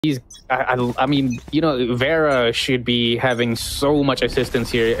I mean, you know, Vera should be having so much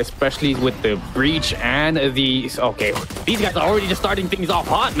assistance here, especially with the breach and the... Okay, these guys are already just starting things off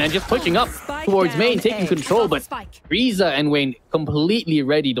hot, man. Just pushing up towards main, taking control. But Riza and Wayne completely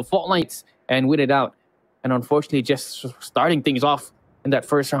ready to fault lines and win it out. And unfortunately, just starting things off in that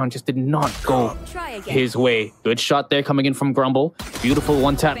first round just did not go his way. Good shot there coming in from Grumble. Beautiful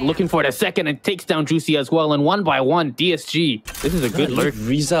one tap, looking for the second, and takes down Juicy as well. And one by one, DSG. This is a good lurk.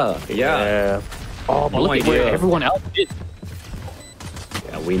 Riza, yeah. Oh, but look at where everyone else is.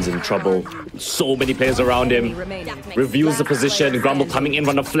 Yeah, Wayne's in trouble. So many players around him. Reviews the position. Grumble coming in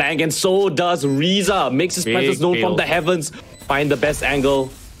from the flank, and so does Riza. Makes his presence known from the heavens. Find the best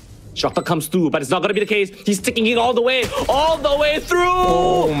angle. Shocker comes through, but it's not going to be the case. He's sticking it all the way through.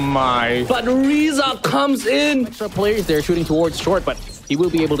 Oh my. But Riza comes in. Extra players there shooting towards short, but he will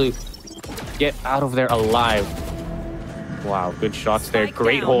be able to get out of there alive. Wow, good shots there.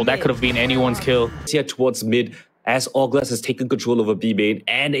 Great hold. That could have been anyone's kill. Here towards mid, as ORGLESS has taken control over B main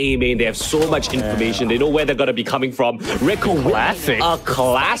and A main, they have so much information. They know where they're going to be coming from. Rico, classic. A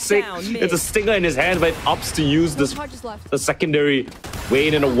classic. It's a stinger in his hand, but it opts to use this, the secondary.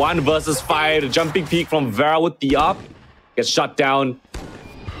 Wayne in a 1 versus 5. The jumping peak from Vera with the up. Gets shut down.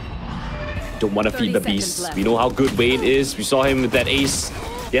 Don't want to feed the beast. We know how good Wayne is. We saw him with that ace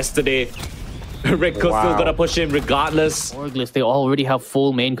yesterday. Rico's still going to push him regardless. ORGLESS, they already have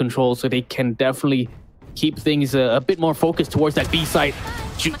full main control, so they can definitely keep things a bit more focused towards that B side.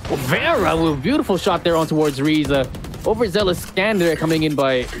 Vera with a beautiful shot there on towards Riza. Overzealous scan there coming in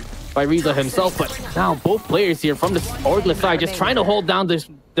by Riza himself, but now both players here from the ORGLESS side just trying to hold down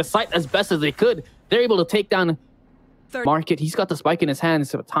the site as best as they could. They're able to take down Market. He's got the spike in his hands,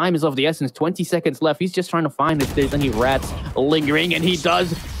 so time is of the essence. 20 seconds left. He's just trying to find if there's any rats lingering, and he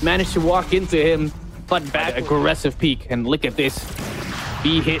does manage to walk into him, but bad aggressive peek. And look at this.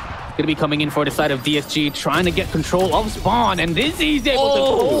 B hit. Gonna be coming in for the side of DSG, trying to get control of spawn, and Dizzy's able to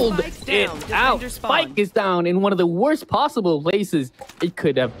hold it out. Spike is down in one of the worst possible places it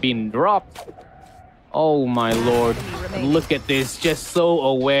could have been dropped. Oh my lord. Look at this, just so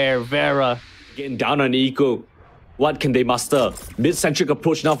aware. Vera getting down on eco. What can they muster? Mid-centric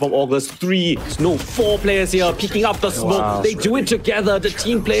approach now from ORGLESS. 4 players here picking up the smoke. Wow. They do it together. The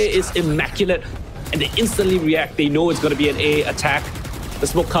team play is immaculate, and they instantly react. They know it's gonna be an A attack. The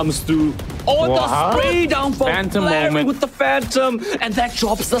smoke comes through. Oh, the spray down from Phantom moment with the Phantom. And that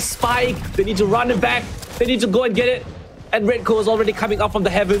drops the spike. They need to run it back. They need to go and get it. And Redco is already coming up from the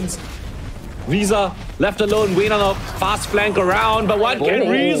heavens. Riza left alone. Wayne on a fast flank around. But what can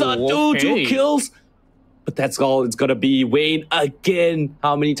Riza do? 2 kills. But that's all it's going to be. Wayne again.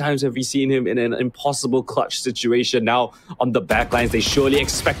 How many times have we seen him in an impossible clutch situation? Now on the backlines, they surely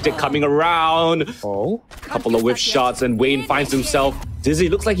expect it coming around. Couple of whiff shots, and Wayne finds himself. Dizzy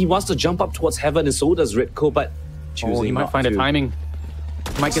looks like he wants to jump up towards heaven, and so does Ritko, but choosing he might find a timing.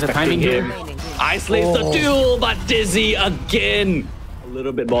 Might get a timing here. Isolates the duel, but Dizzy again. A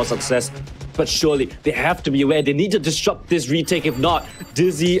little bit more success, but surely they have to be aware. They need to disrupt this retake. If not,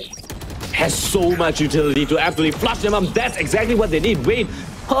 Dizzy has so much utility to absolutely flush them up. That's exactly what they need. Wayne,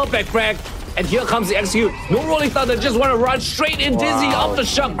 perfect frag. And here comes the execute. No rolling thunder, just want to run straight in. Dizzy off the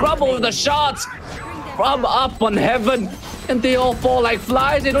shot. Grumble with the shots from up on heaven. And they all fall like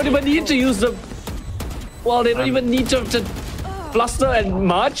flies. They don't even need to use them. Well, they don't even need to fluster and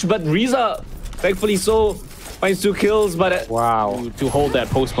much. But Riza, thankfully so, finds 2 kills. But to hold that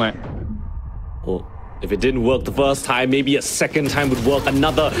post plant. Oh. If it didn't work the first time, maybe a second time would work.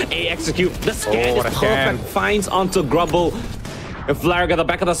 Another A execute. The scan is perfect. Finds onto Grumble. And Flarg at the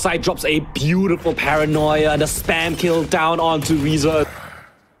back of the side drops a beautiful paranoia. And a spam kill down onto Riza.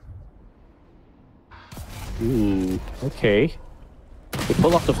 Ooh, okay. They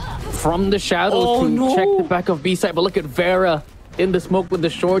pull off from the shadows to check the back of B side. But look at Vera in the smoke with the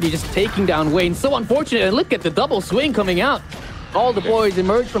shorty, just taking down Wayne. So unfortunate. And look at the double swing coming out. All the boys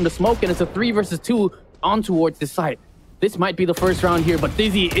emerge from the smoke, and it's a 3 versus 2 on towards the side. This might be the first round here, but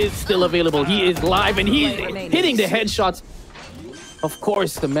Dizzy is still available. He is live, and he's hitting the headshots. Of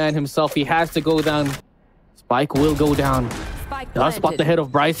course, the man himself, he has to go down. Spike will go down. Does spot the head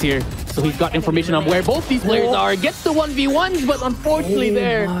of Bryce here, so he's got information on where both these players are. Gets the 1v1s, but unfortunately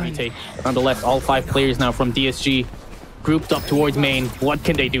retake. Nonetheless, all 5 players now from DSG grouped up towards main. What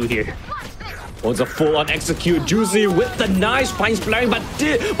can they do here? It's a full-on execute. Juicy with the nice pines flying, but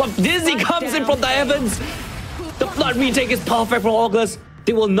Dizzy comes in from the heavens. The flood retake is perfect for ORGLESS.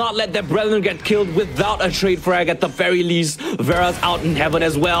 They will not let their brethren get killed without a trade frag at the very least. Vera's out in heaven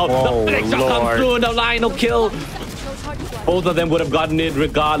as well. The flick shot comes through, the line will kill. Both of them would have gotten it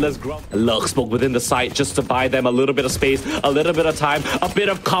regardless. Lurk spoke within the site just to buy them a little bit of space, a little bit of time, a bit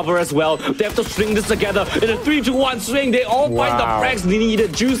of cover as well. They have to string this together in a 3-2-1 swing. They all find the frags they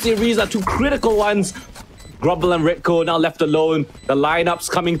needed. Juicy, Riza, two critical ones. Grumble and Redco now left alone. The lineup's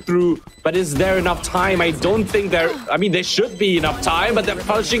coming through, but is there enough time? I don't think there. I mean, there should be enough time, but they're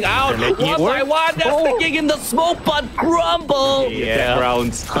pushing out one by one. They're sticking in the smoke, but Grumble. Yeah,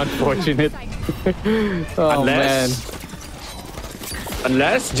 rounds. Unfortunate. Oh man.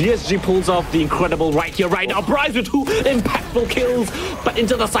 Unless GSG pulls off the incredible right here, right now. Bryce with 2 impactful kills, but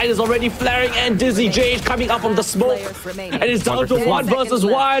into the side is already flaring, and Dizzy JH coming up from the smoke, and it's down to 1 versus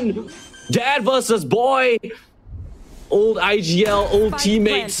 1. Dad versus boy. Old IGL, old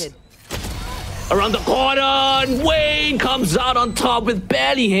teammates. Around the corner, and Wayne comes out on top with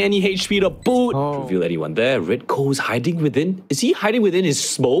barely any HP to boot. Reveal anyone there. Redco's hiding within. Is he hiding within his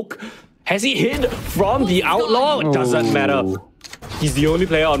smoke? Has he hid from the outlaw? It doesn't matter. He's the only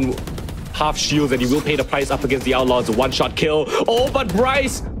player on half shields, and he will pay the price up against the outlaw. It's a one-shot kill. Oh, but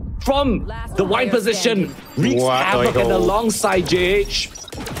Bryce from the wide position wreaks havoc, and alongside JH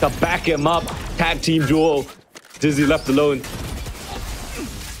to back him up. Tag team duel. Dizzy left alone.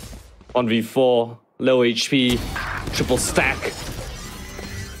 1v4, low HP, triple stack.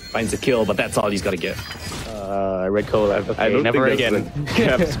 Finds a kill, but that's all he's got to get. Redco left. Okay, I don't never think again.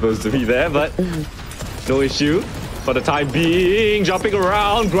 Cap supposed to be there, but no issue. For the time being, jumping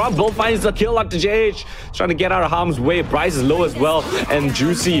around. Grumble finds the kill onto JH. Trying to get out of harm's way. Bryce is low as well. And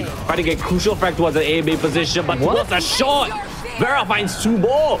Juicy trying to get crucial frag towards the A-main position, but towards a shot. Vera finds 2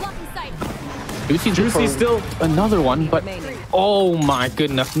 more. Juicy still another one, but oh my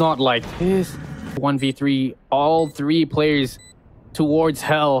goodness, not like this. 1v3, all 3 players towards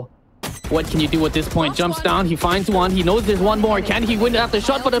hell. What can you do at this point? Jumps down, he finds one, he knows there's one more. Can he win after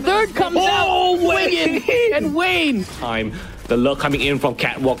shot? But a third comes out. Wayne and Wayne. Time. The lurk coming in from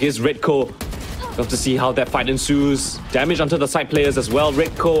Catwalk is Redco. We'll have to see how that fight ensues. Damage onto the side players as well.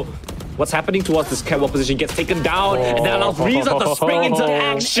 Redco, what's happening towards this Catwalk position, gets taken down, and that allows Riza to spring into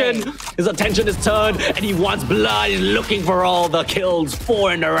action. His attention is turned, and he wants blood. He's looking for all the kills.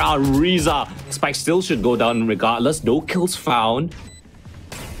 4 in a round. Riza. Spike still should go down regardless. No kills found.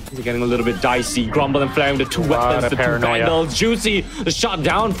 They're getting a little bit dicey. Grumble and flaring the 2 weapons, the 2 vandals. Juicy, the shot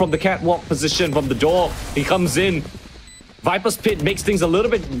down from the catwalk position from the door. He comes in. Viper's pit makes things a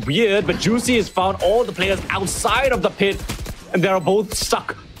little bit weird, but Juicy has found all the players outside of the pit, and they are both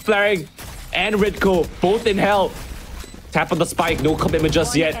stuck. Flaring and Redco, both in hell. Tap on the spike, no commitment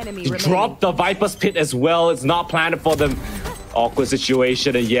just yet. He dropped the Viper's pit as well. It's not planned for them. Awkward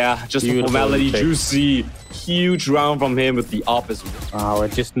situation, and yeah, just a formality. Juicy, huge round from him with the opposite. Wow,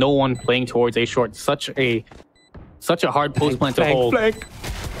 and just no one playing towards A short. Such a hard post plan to hold.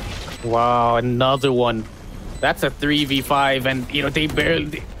 Wow, another one. That's a 3v5, and you know they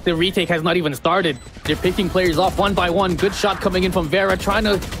barely. The retake has not even started. They're picking players off one by one. Good shot coming in from Vera, trying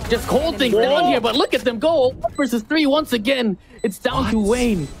to just hold things down here. But look at them go 1 versus 3 once again. It's down to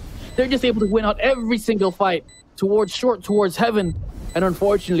Wayne. They're just able to win out every single fight towards short, towards heaven, and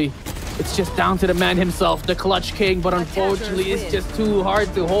unfortunately, it's just down to the man himself, the clutch king. But unfortunately, it's just too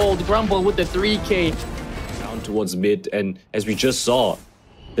hard to hold. Grumble with the 3K down towards mid, and as we just saw,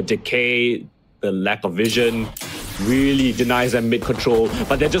 the decay, the lack of vision really denies them mid control,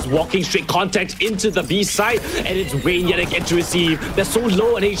 but they're just walking straight contact into the B side, and it's Wayne yet again to receive. They're so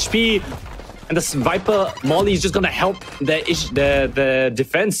low on HP, and the Viper Molly is just gonna help the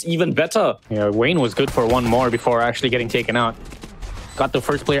defense even better. Yeah, Wayne was good for 1 more before actually getting taken out. Got the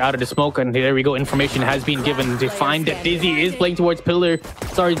first player out of the smoke, and there we go. Information has been given to find that Dizzy is playing towards Pillar.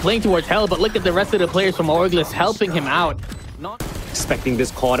 Sorry, playing towards Hell, but look at the rest of the players from ORGLESS helping him out. Not expecting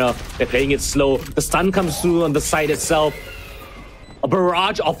this corner. They're playing it slow. The stun comes through on the side itself. A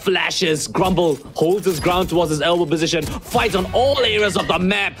barrage of flashes. Grumble holds his ground towards his elbow position. Fights on all areas of the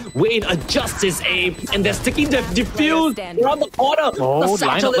map. Wayne adjusts his aim, and they're sticking the defuse around the corner. The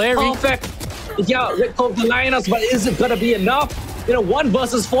satchel is perfect. Yeah, Redco denying us, but is it gonna be enough? You know, 1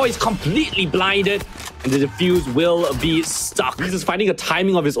 versus 4 is completely blinded, and the defuse will be stuck. He's just finding a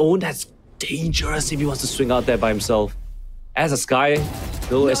timing of his own that's dangerous if he wants to swing out there by himself. As a Sky,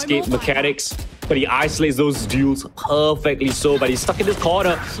 no escape mechanics, but he isolates those duels perfectly so, but he's stuck in this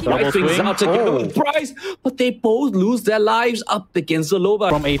corner. Right swings out together with Bryce, but they both lose their lives up against the Loba.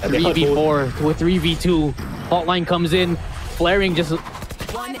 From a 3v4 to a 3v2, Hotline comes in, flaring just...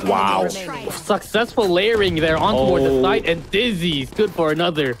 Wow. Successful layering there on towards the side, and Dizzy's good for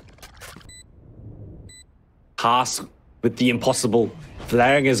another. Task with the impossible.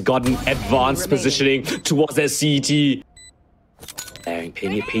 Flaring has gotten advanced positioning towards their CT. Flaring,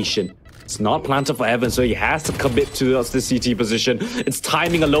 paying it patient. It's not planted for Heaven, so he has to commit to the CT position. It's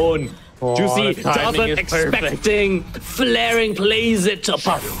timing alone. Juicy doesn't expecting. Flaring plays it to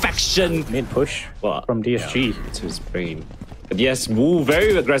perfection. Mid push from DSG. Yeah, to his brain. But yes,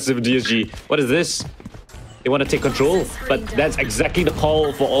 very aggressive DSG. What is this? They want to take control, but that's exactly the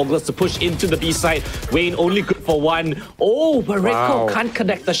call for ORGLESS to push into the B side. Wayne only good for one. Oh, but Redco can't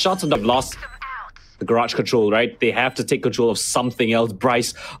connect the shots and they've lost the garage control, right? They have to take control of something else.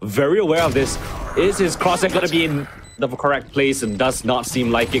 Bryce, very aware of this. Is his crosshair going to be in the correct place? And does not seem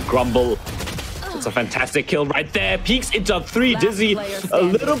like it. Grumble. It's a fantastic kill right there. Peeks into 3. Dizzy a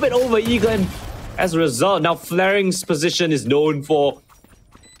little bit over eager. And as a result, now Flaring's position is known for.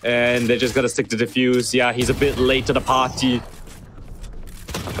 And they're just going to stick to defuse. Yeah, he's a bit late to the party.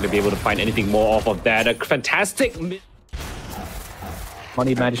 Not going to be able to find anything more off of that. A fantastic...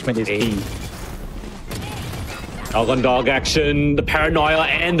 Money management is key. Algon Dog action, the paranoia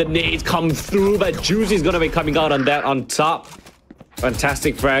and the nades come through, but Juicy's gonna be coming out on that on top.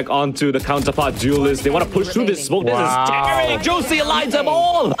 Fantastic frag onto the counterpart duelist. They want to push through this smoke. This is staring. Juicy lines them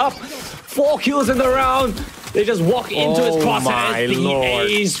all up. 4 kills in the round. They just walk into his crosshairs. The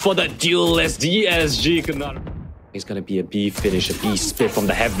ace for the duelist. DSG cannot. It's gonna be a B finish, a B spit from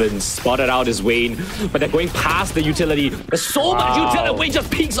the heavens. Spotted out is Wayne, but they're going past the utility. There's so much utility. Wayne just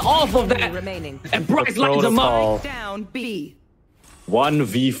peeks off of that. And Bryce lines them up. Down B.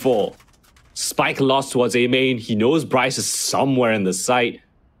 1v4. Spike lost towards A main. He knows Bryce is somewhere in the site.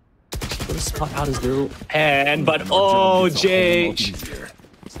 Gonna spot out his little hand, but oh, JH.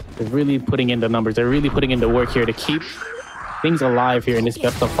 They're really putting in the numbers. They're really putting in the work here to keep things alive here in this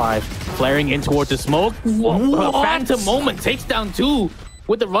best of 5. Flaring in towards the smoke. A phantom moment takes down 2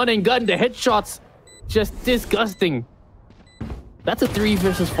 with the run and gun. The headshots just disgusting. That's a 3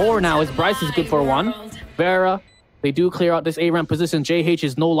 versus 4 now as Bryce is good for 1. Vera, they do clear out this A ramp position. JH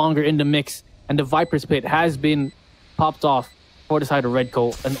is no longer in the mix, and the Viper's Pit has been popped off for the side of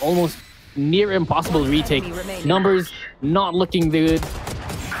Redco. An almost near impossible retake. Numbers not looking good.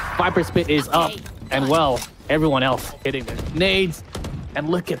 Viper's Pit is up, and well, everyone else hitting the nades. And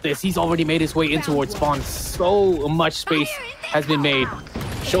look at this, he's already made his way in towards spawn. So much space has been made.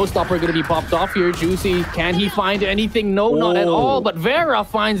 Showstopper gonna be popped off here. Juicy, can he find anything? No, not at all. But Vera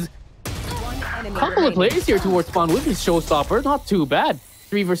finds a couple of plays here towards spawn with his Showstopper. Not too bad.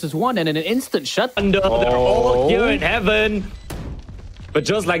 3 versus 1 and an instant shut. They're all here in heaven. But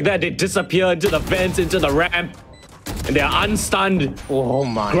just like that, they disappear into the vents, into the ramp. And they're unstunned. Oh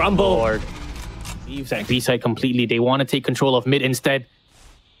my Grumble. Lord. Leaves that B side completely. They want to take control of mid instead.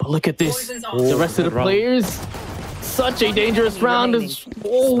 But look at this. The rest of the players. Such a dangerous round.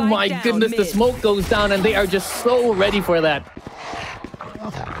 Oh my goodness. The smoke goes down and they are just so ready for that.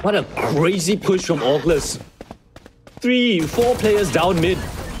 What a crazy push from ORGLESS. 3, 4 players down mid.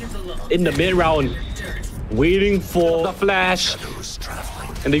 In the mid round. Waiting for the flash.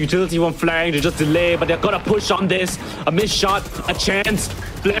 And the utility one flaring to just delay, but they're gonna push on this. A missed shot, a chance.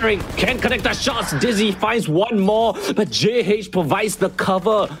 Flaring can't connect the shots. Dizzy finds one more, but JH provides the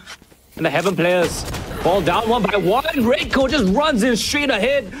cover. And the Heaven players fall down 1 by 1. Redco just runs in straight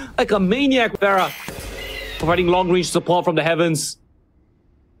ahead like a maniac. Vera providing long-range support from the Heavens.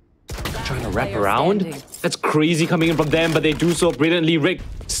 Trying to wrap around. That's crazy coming in from them, but they do so brilliantly. Rick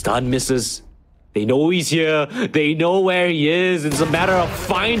stun misses. They know he's here. They know where he is. It's a matter of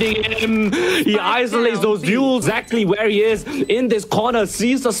finding him. He isolates those duels exactly where he is. In this corner,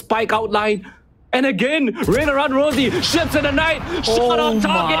 sees the spike outline. And again, rain around Rosie. Ships in the night. Shot on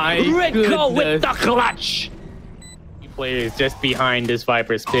target. Redco with the clutch. Player is just behind this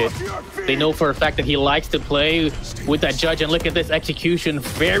Viper's Pit. They know for a fact that he likes to play with that judge. And look at this execution.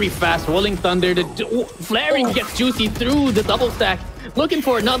 Very fast. Rolling Thunder. Flaring gets Juicy through the double stack. Looking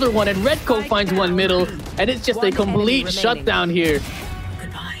for another one, and Redco finds one middle, and it's just a complete shutdown here.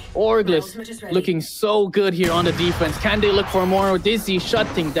 ORGLESS looking so good here on the defense. Can they look for more? Dizzy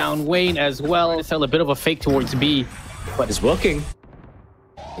shutting down Wayne as well. It's a bit of a fake towards B, but it's working.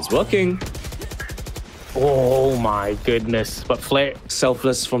 It's working. Oh my goodness. But Flare...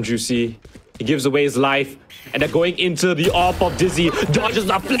 Selfless from Juicy. He gives away his life. And they're going into the AWP of Dizzy. Dodges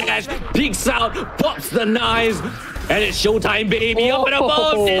the flash. Peeks out. Pops the knives. And it's showtime, baby. Up and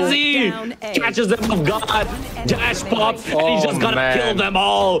above, Dizzy. Catches them off guard. Dash pops. And he's just gonna kill them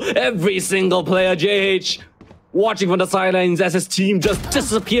all. Every single player. JH watching from the sidelines as his team just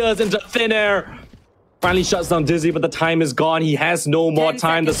disappears into thin air. Finally shuts down Dizzy, but the time is gone. He has no more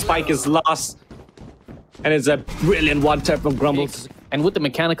time. The spike is lost. And it's a brilliant one-tap from Grumble. And with the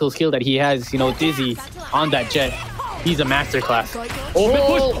mechanical skill that he has, you know, Dizzy on that jet, he's a masterclass.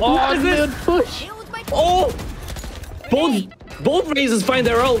 Oh, mid push. Push. Oh, both raises find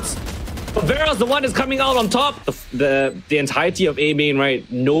their ults. But Vera's the one is coming out on top. The entirety of A main, right?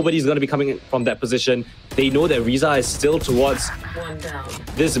 Nobody's going to be coming from that position. They know that Riza is still towards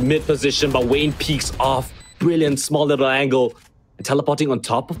this mid position, but Wayne peeks off. Brilliant small little angle. And teleporting on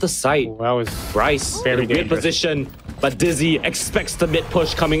top of the site. That was Bryce very in a great position, but Dizzy expects the mid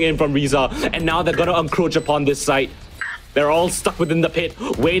push coming in from Riza. And now they're going to encroach upon this site. They're all stuck within the pit.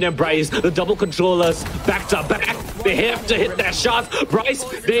 Wayne and Bryce, the double controllers, back to back. They have to hit their shots. Bryce,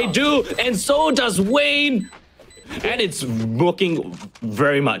 they do, and so does Wayne. And it's looking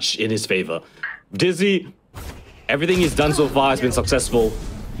very much in his favor. Dizzy, everything he's done so far has been successful.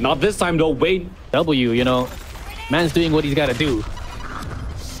 Not this time though, Wayne. W, you know, man's doing what he's got to do.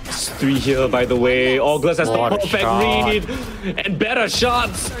 It's 3 here, by the way. ORGLESS has the perfect shot. read and better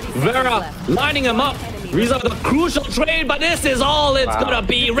shots. Vera lining him up. Riza with a crucial trade, but this is all it's gonna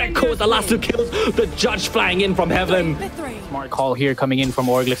be. Redcoat, the last 2 kills. The judge flying in from heaven. Smart call here coming in from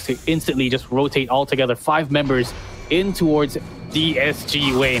ORGLESS to instantly just rotate all together. 5 members in towards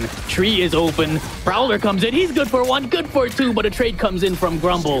DSG Wayne. Tree is open. Prowler comes in. He's good for 1, good for 2, but a trade comes in from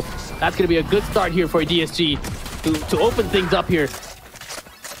Grumble. That's gonna be a good start here for DSG to open things up here.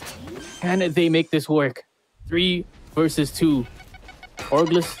 Can they make this work? 3 versus 2.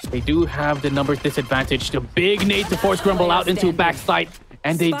 ORGLESS, they do have the numbers disadvantage. The big nade to force Grumble out into backside.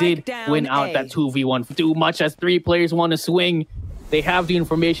 And they did win out that 2v1. Too much as 3 players want to swing. They have the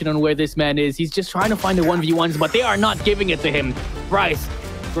information on where this man is. He's just trying to find the 1v1s, but they are not giving it to him. Bryce,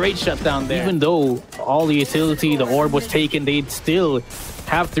 great shutdown there. Even though all the utility, the orb was taken, they'd still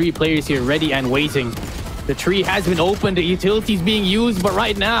have 3 players here ready and waiting. The tree has been opened, the utility's being used, but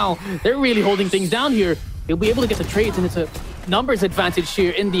right now, they're really holding things down here. They'll be able to get the trades, and it's a numbers advantage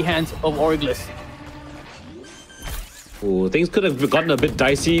here in the hands of ORGLESS. Ooh, things could have gotten a bit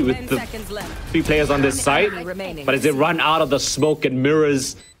dicey with the 3 players on this side. But as they run out of the smoke and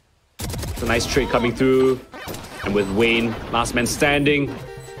mirrors, it's a nice trade coming through. And with Wayne, last man standing.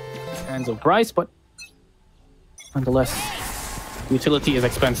 Hands of Bryce, but nonetheless, utility is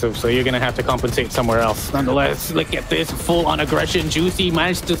expensive, so you're going to have to compensate somewhere else. Nonetheless, look at this full-on aggression. Juicy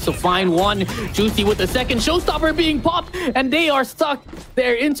managed to find 1. Juicy with the second showstopper being popped, and they are stuck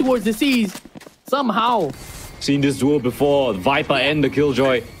there in towards the seas. Somehow. Seen this duel before, Viper and the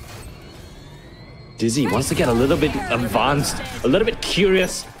Killjoy. Dizzy wants to get a little bit advanced, a little bit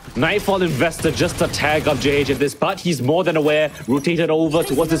curious. Nightfall investor just to tag up JH at this, but he's more than aware. Rotated over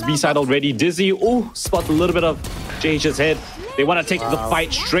towards this B side already. Dizzy, ooh, spots a little bit of JH's head. They want to take the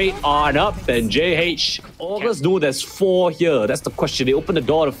fight straight on up, and JH. ORGLESS know there's 4 here. That's the question. They open the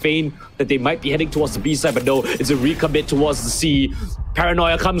door to feign that they might be heading towards the B side, but no, it's a recommit towards the C.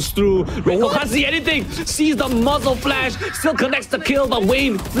 Paranoia comes through. Rico can't see anything. Sees the muzzle flash. Still connects the kill, but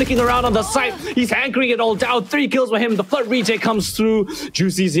Wayne flicking around on the side. He's hankering it all down. 3 kills for him. The flood retake comes through.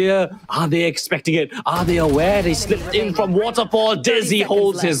 Juicy's here. Are they expecting it? Are they aware? They slipped in from Waterfall. Dizzy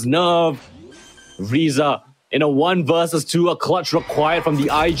holds his nerve. Riza in a 1 versus 2, a clutch required from the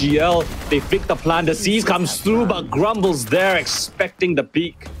IGL. They flick the plan. The Seas comes through, but Grumble's there expecting the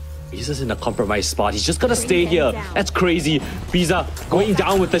peak. He's just in a compromised spot. He's just gonna stay here. That's crazy. Riza going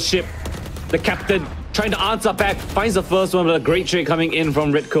down with the ship. The captain trying to answer back. Finds the first one, but a great trade coming in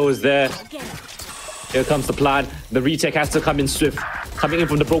from Redco is there. Here comes the plan. The retake has to come in swift. Coming in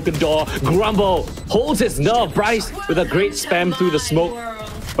from the broken door. Grumble holds his nerve. Bryce with a great spam through the smoke.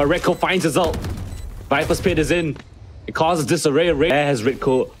 But Redco finds his ult. Viper's pit is in. It causes disarray. Where has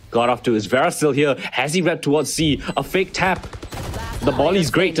Redco got off to? Is Vera still here? Has he repped towards C? A fake tap. The volley's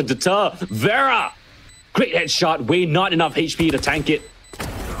great to deter. Vera! Great headshot. Wayne not enough HP to tank it.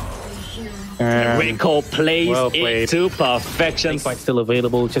 Redco plays it to perfection. Fight still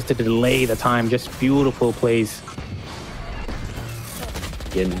available just to delay the time. Just beautiful plays.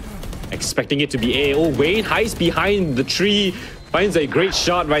 Again, expecting it to be A. Oh, Wayne hides behind the tree. Finds a great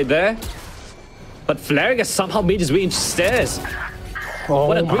shot right there. But Flaring has somehow made his way into stairs. Oh,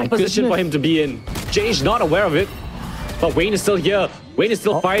 what a great position for him to be in. Jay's not aware of it. But Wayne is still here. Wayne is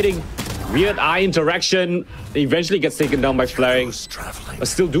still fighting. Weird eye interaction. Eventually gets taken down by Flaring. But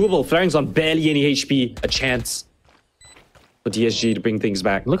still doable. Flaring's on barely any HP. A chance for DSG to bring things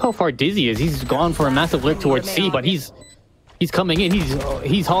back. Look how far Dizzy is. He's gone for a massive lurk towards C, but he's coming in.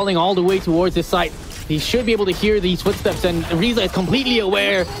 He's hauling all the way towards this site. He should be able to hear these footsteps, and Riza is completely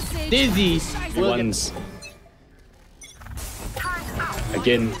aware. Dizzy ones.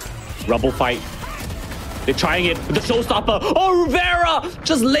 Again, rubble fight. They're trying it with the showstopper. Oh, Rivera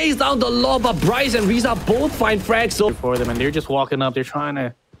just lays down the law, but Bryce and Riza both find frags. So for them, and they're just walking up. They're trying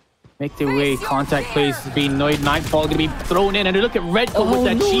to make their way. Contact plays being annoyed. Nightfall gonna be thrown in, and look at Redco with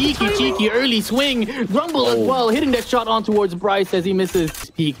that cheeky early swing. Grumble as well, hitting that shot on towards Bryce as he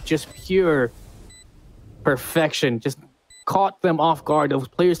misses. peak, just pure perfection. Just caught them off guard. Those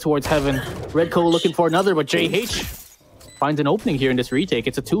players towards heaven. Redco looking for another, but JH finds an opening here in this retake.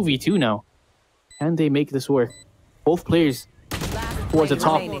 It's a 2v2 now. Can they make this work? Both players towards the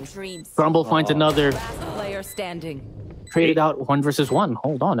top. Grumble finds another. Player standing. Traded out 1 versus 1.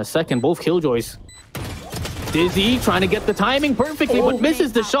 Hold on a second. Both Killjoys. Dizzy trying to get the timing perfectly, but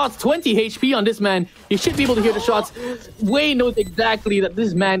misses the shots. 20 HP on this man. You should be able to hear the shots. Wayne knows exactly that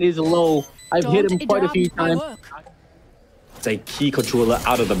this man is low. I've hit him quite a few times. It's a key controller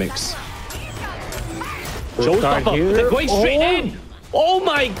out of the mix. Showstopper, they're going straight in. Oh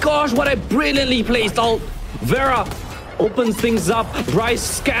my gosh, what a brilliantly placed ult. Vera opens things up. Bryce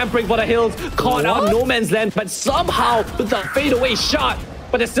scampering for the hills. Caught out no man's land, but somehow with the fadeaway shot.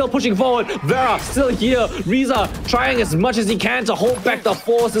 But they're still pushing forward. Vera still here. Riza trying as much as he can to hold back the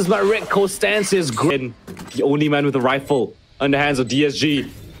forces, but Redco stands his ground. The only man with a rifle on the hands of DSG.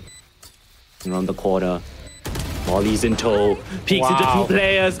 Around the corner. Molly's in tow. Peeks into 2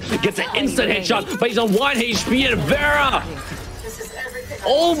 players. Gets an instant headshot, but he's on 1 HP, and Vera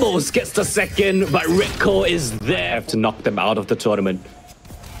almost gets the second, but Redco is there to knock them out of the tournament.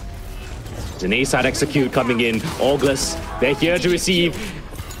 There's an A-side execute coming in. ORGLESS, they're here to receive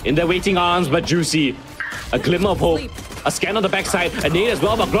in their waiting arms, but Juicy. A glimmer of hope. A scan on the backside. A nade as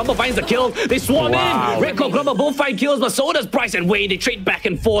well, but Grumble finds the kill. They swarm in. Redco, Grumble both find kills, but so does Bryce and Wayne. They trade back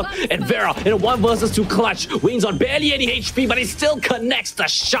and forth. And Vera in a 1 versus 2 clutch. Wayne's on barely any HP, but he still connects the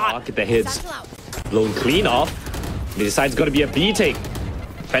shot. Look at the hits. Blown clean off. He decides it's going to be a B take.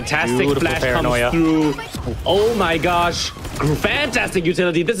 Fantastic beautiful flash paranoia comes through. Oh my gosh. Fantastic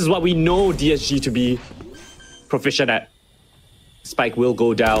utility. This is what we know DSG to be proficient at. Spike will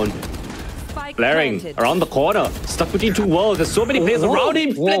go down. Flaring around the corner. Stuck between 2 walls. There's so many players around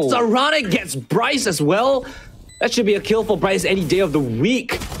him. Flips around it. Gets Bryce as well. That should be a kill for Bryce any day of the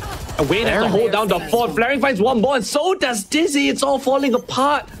week. And Wayne has to hold down the fort. Flaring finds 1 more, and so does Dizzy. It's all falling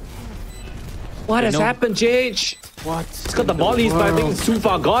apart. What has happened, JH? What? It's got the mollies, but I think it's too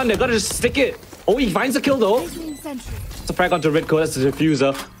far gone. They're gonna just stick it. Oh, he finds the kill though. It's a frag onto Redco. That's the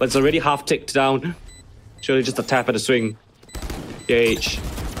diffuser, but it's already half ticked down. Surely just a tap at a swing. JH.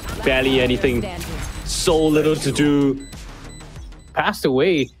 Barely anything. So little to do. Passed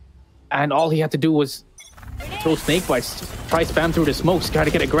away, and all he had to do was throw snake bites. Try spam through the smokes. Got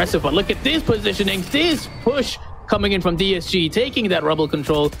to get aggressive, but look at this positioning. This push coming in from DSG, taking that rebel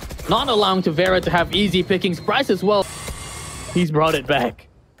control, not allowing to Vera to have easy pickings. Bryce as well. He's brought it back.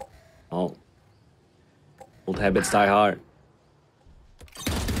 Oh. Old habits die hard.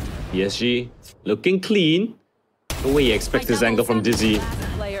 DSG looking clean. No way you expect this angle from Dizzy.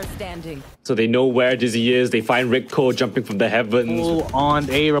 So they know where Dizzy is. They find Redco jumping from the heavens. Full on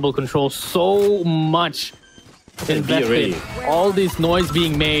A rebel control. So much invested. All this noise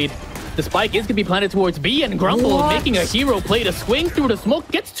being made. The spike is going to be planted towards B, and Grumble making a hero play to swing through the smoke.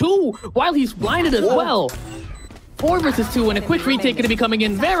 Gets 2 while he's blinded as well. 4 versus 2, and a quick retake going to be coming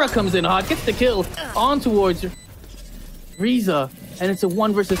in. Vera comes in hot, gets the kill on towards Riza. And it's a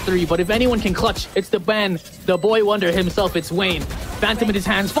 1 versus 3, but if anyone can clutch, it's the man, the boy wonder himself, it's Wayne. Phantom in his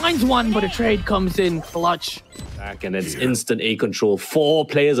hands, finds 1, but a trade comes in clutch. Back, and it's instant A control. 4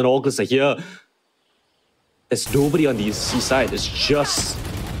 players and ORGLESS are here. There's nobody on the C side. It's just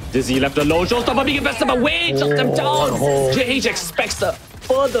Dizzy left alone. Showstopper being invested, but Wayne shuts them down. JH expects the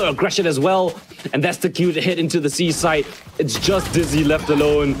further aggression as well. And that's the cue to hit into the C side. It's just Dizzy left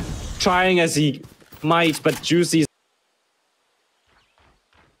alone, trying as he might, but Juicy's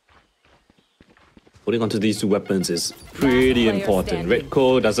holding onto these 2 weapons is pretty important.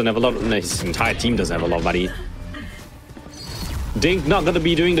 Redco doesn't have a lot, his entire team doesn't have a lot of money. Dink not gonna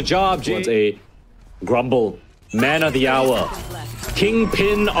be doing the job. It's a Grumble, man of the hour.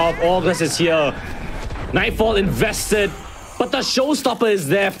 Kingpin of ORGLESS is here. Nightfall invested, but the showstopper is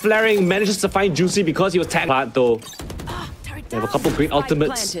there. Flaring manages to find Juicy because he was tagged apart though. They have a couple great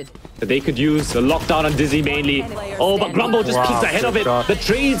ultimates that they could use. The lockdown on Dizzy mainly. Oh, but Grumble just peeks ahead of it. The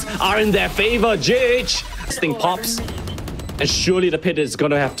trades are in their favor. JH. This thing pops. And surely the pit is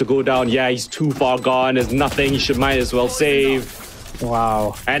gonna have to go down. Yeah, he's too far gone. There's nothing. He might as well save.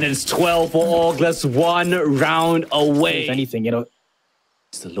 Wow. And it's 12 for ORGLESS. 1 round away. If anything, you know.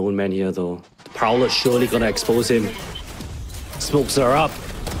 It's the lone man here though. The Prowler's surely gonna expose him. Smokes are up.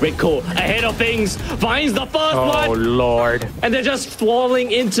 Redco ahead of things, finds the first one. Oh, Lord. And they're just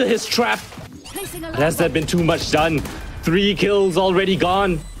falling into his trap. Has there been too much done? 3 kills already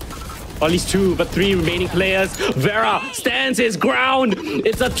gone. Or at least 2, but 3 remaining players. Vera stands his ground.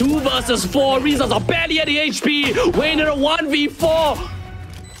 It's a 2 versus 4. Riza's are barely at the HP. Wayne in a 1v4.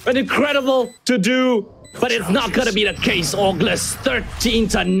 An incredible to do. But it's not gonna be the case, ORGLESS.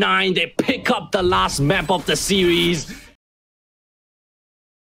 13-9. They pick up the last map of the series.